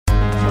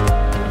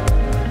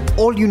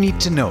all you need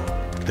to know,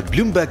 the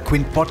Bloomberg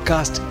Quint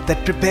podcast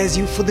that prepares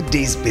you for the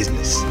day's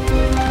business.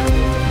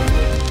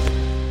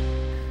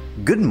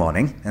 Good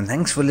morning and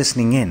thanks for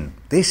listening in.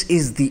 This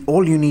is the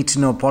All You Need to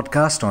Know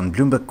podcast on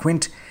Bloomberg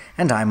Quint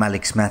and I'm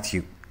Alex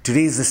Matthew.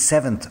 Today is the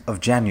 7th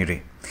of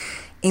January.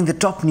 In the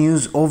top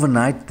news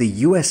overnight, the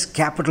US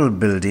Capitol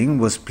building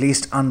was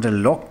placed under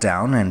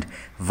lockdown and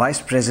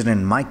Vice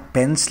President Mike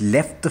Pence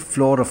left the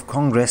floor of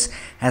Congress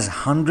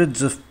as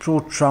hundreds of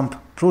pro-Trump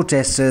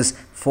protesters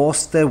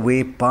forced their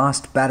way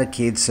past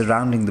barricades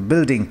surrounding the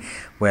building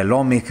where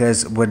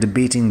lawmakers were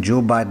debating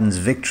Joe Biden's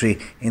victory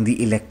in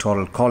the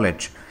Electoral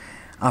College.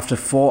 After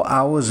 4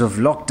 hours of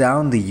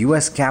lockdown, the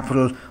US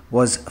Capitol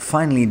was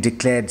finally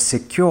declared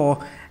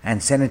secure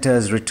and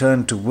senators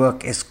returned to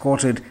work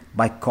escorted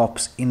by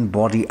cops in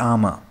body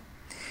armor.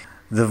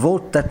 The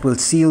vote that will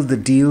seal the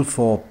deal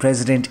for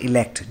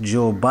President-elect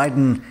Joe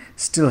Biden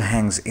still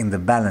hangs in the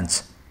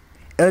balance.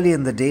 Early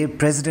in the day,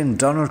 President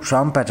Donald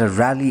Trump at a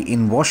rally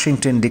in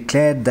Washington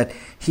declared that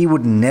he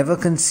would never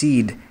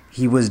concede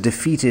he was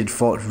defeated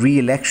for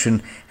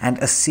re-election and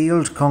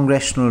assailed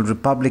congressional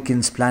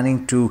Republicans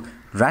planning to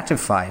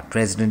ratify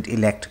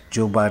President-elect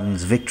Joe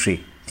Biden's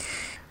victory.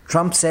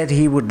 Trump said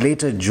he would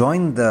later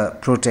join the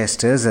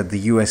protesters at the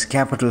US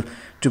Capitol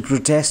to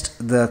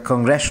protest the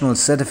congressional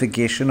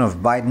certification of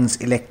Biden's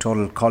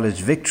Electoral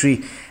College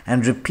victory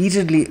and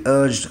repeatedly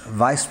urged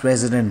Vice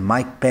President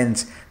Mike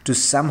Pence to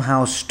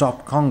somehow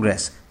stop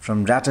Congress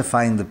from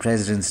ratifying the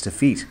president's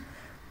defeat.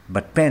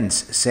 But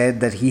Pence said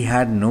that he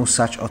had no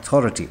such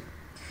authority.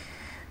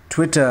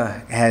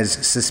 Twitter has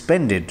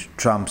suspended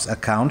Trump's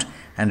account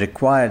and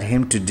required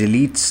him to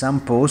delete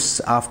some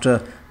posts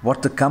after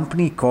what the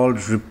company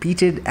called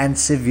repeated and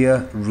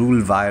severe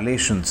rule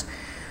violations.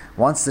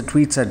 Once the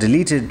tweets are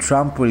deleted,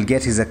 Trump will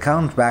get his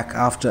account back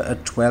after a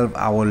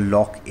 12-hour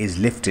lock is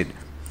lifted.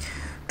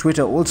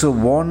 Twitter also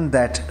warned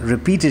that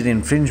repeated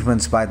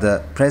infringements by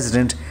the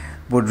president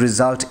would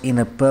result in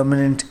a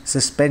permanent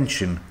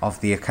suspension of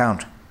the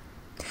account.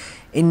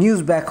 In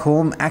news back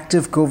home,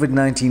 active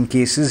COVID-19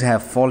 cases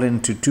have fallen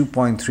to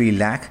 2.3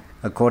 lakh,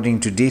 according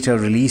to data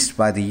released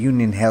by the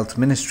Union Health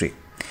Ministry.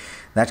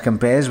 That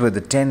compares with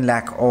the 10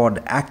 lakh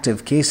odd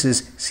active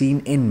cases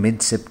seen in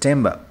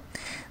mid-September.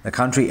 The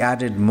country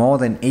added more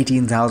than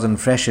 18,000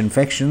 fresh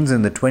infections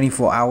in the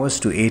 24 hours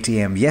to 8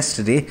 a.m.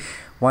 yesterday,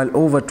 while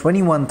over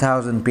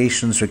 21,000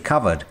 patients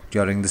recovered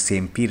during the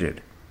same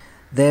period.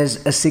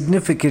 There's a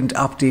significant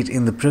update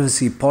in the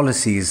privacy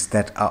policies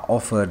that are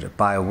offered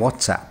by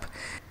WhatsApp.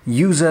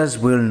 Users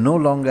will no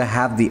longer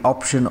have the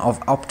option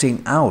of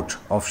opting out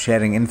of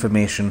sharing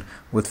information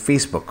with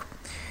Facebook.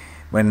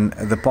 When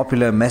the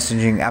popular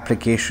messaging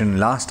application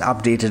last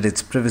updated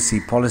its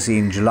privacy policy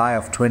in July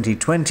of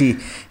 2020,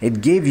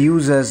 it gave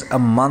users a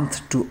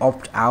month to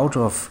opt out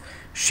of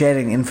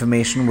sharing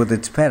information with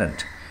its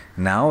parent.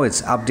 Now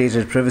its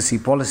updated privacy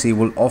policy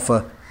will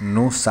offer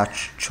no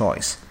such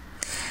choice.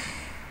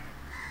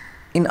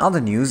 In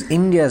other news,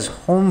 India's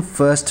Home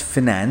First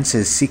Finance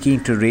is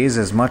seeking to raise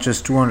as much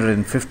as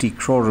 250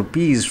 crore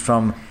rupees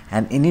from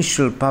an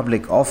initial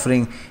public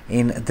offering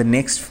in the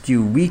next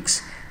few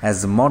weeks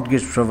as the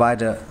mortgage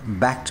provider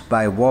backed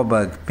by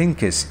Warburg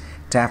Pincus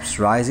taps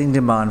rising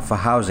demand for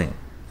housing.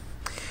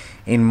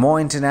 In more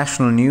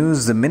international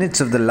news, the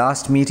minutes of the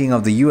last meeting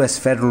of the US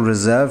Federal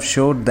Reserve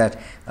showed that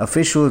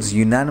officials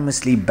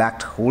unanimously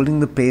backed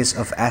holding the pace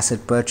of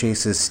asset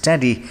purchases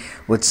steady,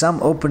 with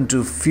some open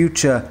to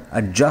future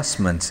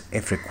adjustments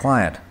if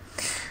required.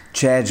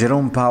 Chair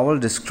Jerome Powell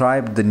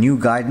described the new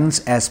guidance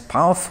as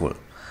powerful,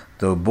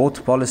 though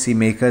both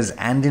policymakers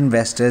and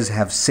investors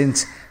have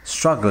since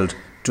struggled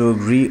to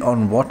agree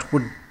on what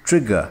would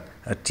trigger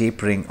a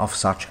tapering of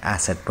such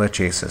asset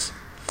purchases.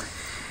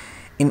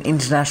 In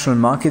international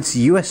markets,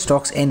 US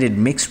stocks ended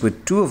mixed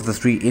with two of the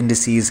three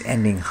indices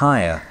ending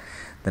higher.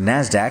 The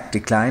Nasdaq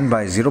declined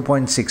by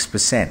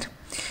 0.6%.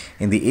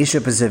 In the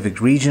Asia-Pacific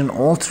region,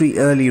 all three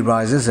early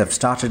rises have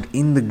started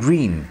in the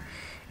green.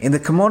 In the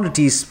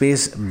commodities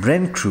space,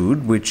 Brent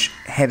crude, which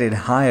headed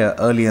higher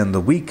earlier in the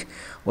week,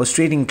 was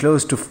trading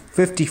close to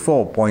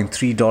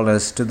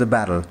 $54.3 to the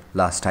barrel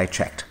last I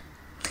checked.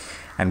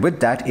 And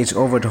with that, it's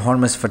over to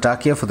Hormuz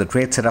Fatakia for the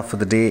trade setup for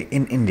the day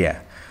in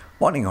India.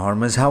 Morning,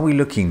 Hormuz. How are we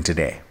looking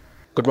today?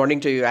 Good morning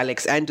to you,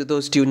 Alex, and to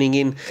those tuning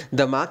in.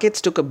 The markets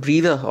took a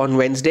breather on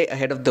Wednesday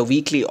ahead of the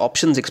weekly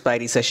options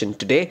expiry session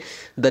today.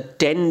 The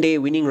 10-day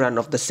winning run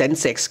of the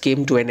Sensex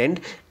came to an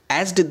end,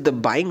 as did the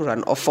buying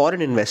run of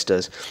foreign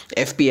investors.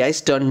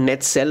 FPIs turned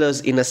net sellers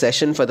in a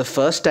session for the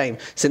first time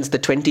since the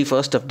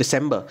 21st of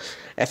December.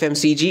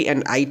 FMCG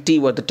and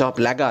IT were the top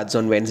laggards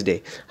on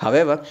Wednesday.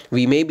 However,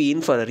 we may be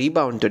in for a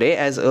rebound today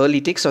as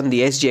early ticks on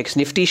the SGX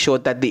Nifty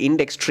showed that the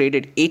index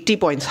traded 80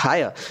 points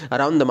higher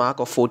around the mark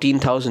of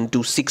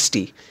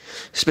 14,260.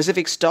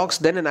 Specific stocks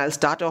then, and I'll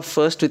start off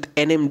first with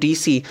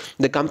NMDC.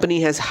 The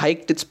company has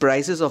hiked its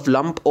prices of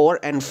lump ore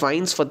and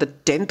fines for the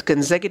 10th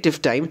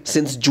consecutive time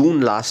since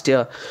June last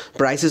year.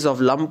 Prices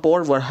of lump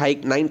ore were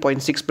hiked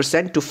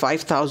 9.6% to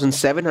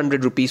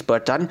 5,700 rupees per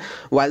ton,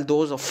 while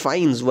those of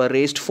fines were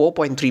raised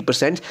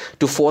 4.3%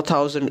 to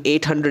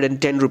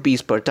 4,810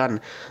 rupees per ton.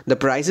 The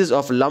prices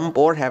of lump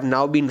ore have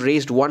now been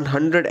raised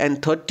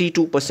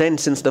 132%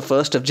 since the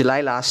 1st of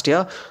July last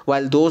year,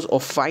 while those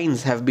of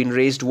fines have been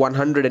raised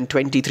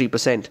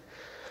 123%.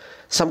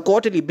 Some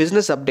quarterly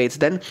business updates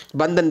then.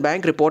 Bandhan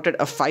Bank reported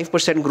a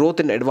 5%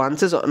 growth in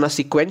advances on a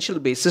sequential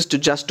basis to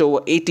just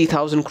over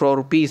 80,000 crore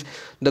rupees.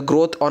 The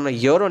growth on a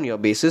year-on-year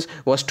basis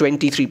was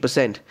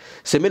 23%.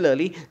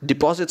 Similarly,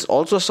 deposits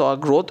also saw a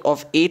growth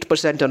of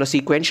 8% on a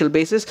sequential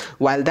basis,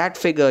 while that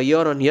figure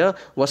year-on-year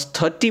was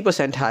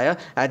 30% higher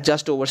at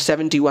just over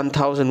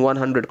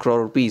 71,100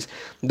 crore rupees.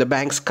 The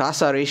bank's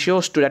CASA ratio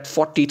stood at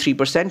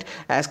 43%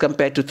 as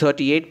compared to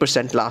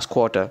 38% last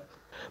quarter.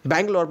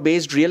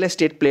 Bangalore-based real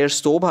estate player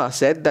Sobha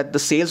said that the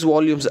sales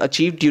volumes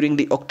achieved during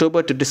the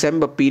October to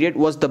December period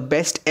was the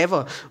best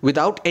ever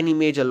without any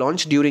major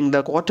launch during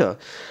the quarter.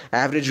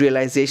 Average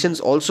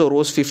realizations also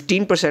rose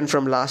 15%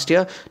 from last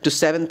year to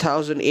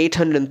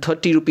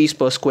 7,830 rupees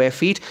per square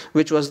feet,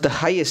 which was the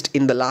highest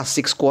in the last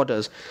 6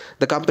 quarters.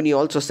 The company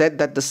also said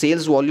that the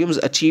sales volumes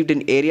achieved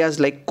in areas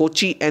like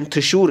Kochi and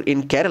Thrissur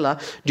in Kerala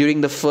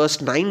during the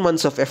first 9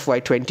 months of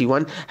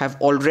FY21 have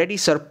already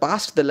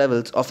surpassed the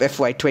levels of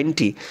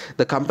FY20.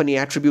 The company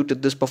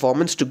attributed this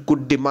performance to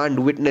good demand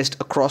witnessed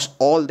across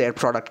all their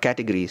product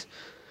categories.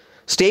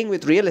 Staying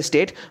with real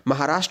estate,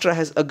 Maharashtra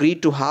has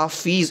agreed to halve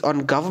fees on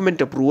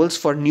government approvals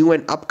for new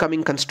and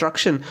upcoming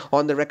construction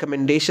on the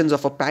recommendations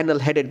of a panel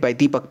headed by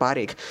Deepak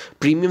Parekh.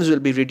 Premiums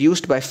will be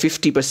reduced by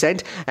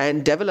 50%,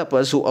 and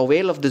developers who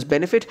avail of this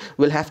benefit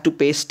will have to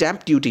pay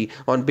stamp duty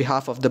on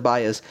behalf of the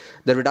buyers.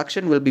 The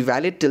reduction will be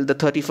valid till the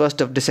 31st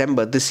of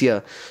December this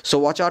year. So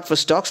watch out for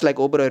stocks like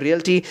Oberoi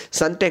Realty,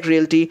 Suntec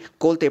Realty,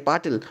 Kolte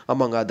Patil,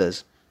 among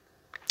others.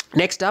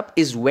 Next up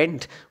is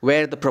Wendt,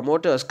 where the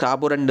promoters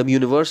Carborundum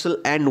Universal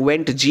and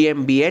Wendt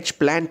GmbH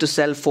plan to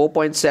sell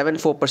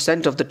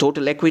 4.74% of the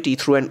total equity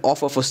through an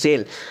offer for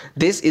sale.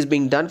 This is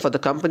being done for the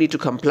company to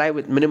comply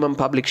with minimum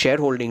public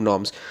shareholding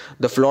norms.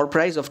 The floor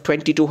price of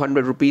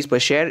 2,200 rupees per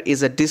share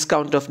is a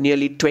discount of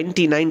nearly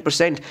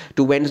 29%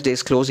 to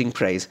Wednesday's closing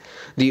price.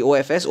 The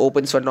OFS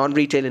opens for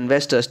non-retail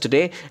investors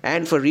today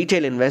and for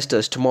retail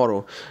investors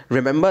tomorrow.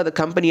 Remember, the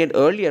company had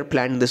earlier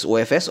planned this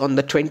OFS on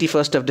the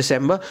 21st of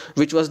December,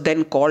 which was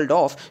then called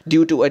off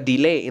due to a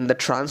delay in the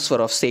transfer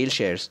of sale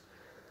shares.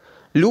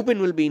 Lupin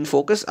will be in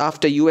focus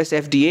after US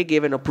FDA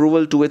gave an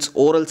approval to its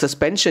oral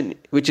suspension,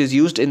 which is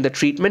used in the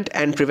treatment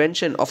and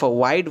prevention of a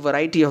wide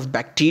variety of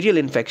bacterial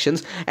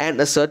infections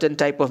and a certain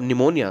type of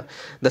pneumonia.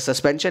 The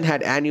suspension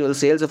had annual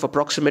sales of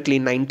approximately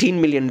 $19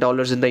 million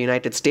in the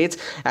United States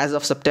as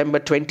of September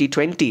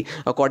 2020,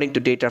 according to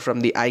data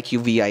from the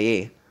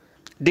IQVIA.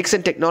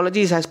 Dixon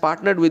Technologies has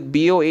partnered with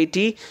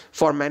BOAT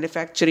for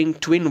manufacturing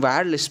twin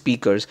wireless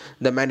speakers.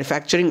 The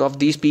manufacturing of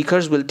these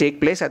speakers will take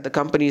place at the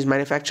company's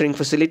manufacturing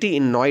facility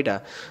in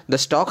Noida. The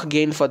stock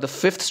gained for the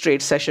 5th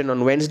straight session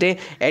on Wednesday,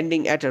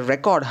 ending at a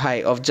record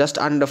high of just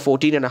under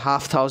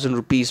 14,500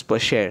 rupees per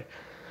share.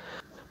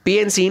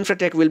 PNC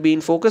Infratech will be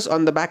in focus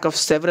on the back of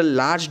several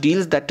large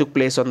deals that took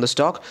place on the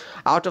stock.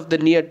 Out of the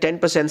near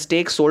 10%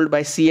 stake sold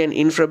by CN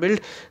Infrabuild,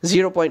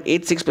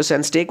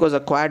 0.86% stake was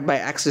acquired by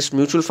Axis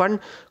Mutual Fund,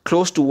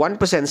 close to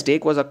 1%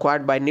 stake was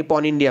acquired by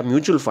Nippon India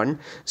Mutual Fund,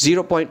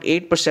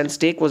 0.8%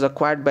 stake was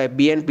acquired by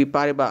BNP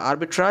Paribas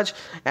Arbitrage,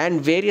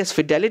 and various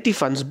Fidelity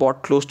funds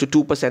bought close to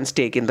 2%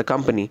 stake in the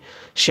company.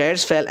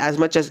 Shares fell as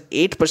much as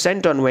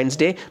 8% on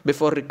Wednesday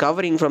before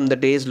recovering from the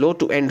day's low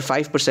to end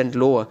 5%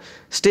 lower.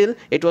 Still,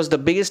 it was the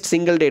biggest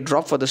single-day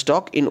drop for the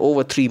stock in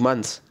over 3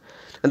 months.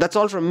 And that's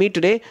all from me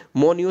today.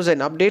 More news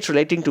and updates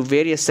relating to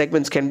various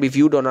segments can be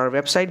viewed on our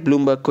website,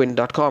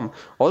 bloombergquint.com.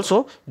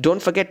 Also, don't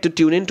forget to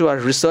tune in to our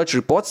research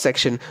reports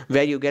section,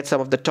 where you get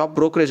some of the top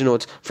brokerage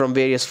notes from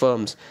various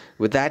firms.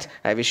 With that,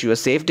 I wish you a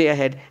safe day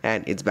ahead,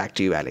 and it's back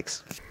to you,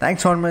 Alex.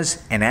 Thanks,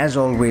 Hormuz, and as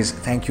always,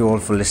 thank you all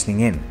for listening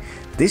in.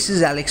 This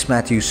is Alex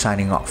Matthews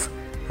signing off.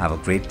 Have a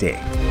great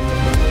day.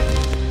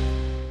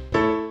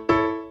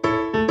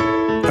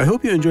 I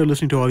hope you enjoyed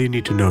listening to All You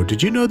Need to Know.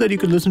 Did you know that you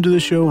can listen to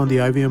the show on the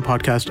IVM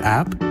Podcast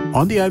app?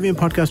 On the IVM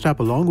Podcast app,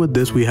 along with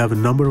this, we have a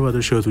number of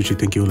other shows which you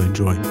think you'll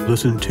enjoy.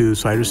 Listen to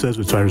Cyrus Says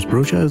with Cyrus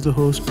Brocha as the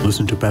host.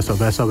 Listen to Paisa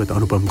Vaisa with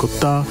Anupam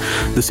Gupta.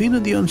 The Scene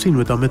and the Unseen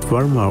with Amit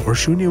Verma, or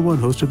Shunya One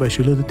hosted by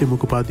Shiladitya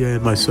Mukhopadhyay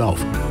and myself.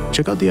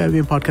 Check out the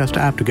IVM Podcast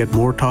app to get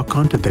more talk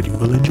content that you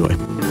will enjoy.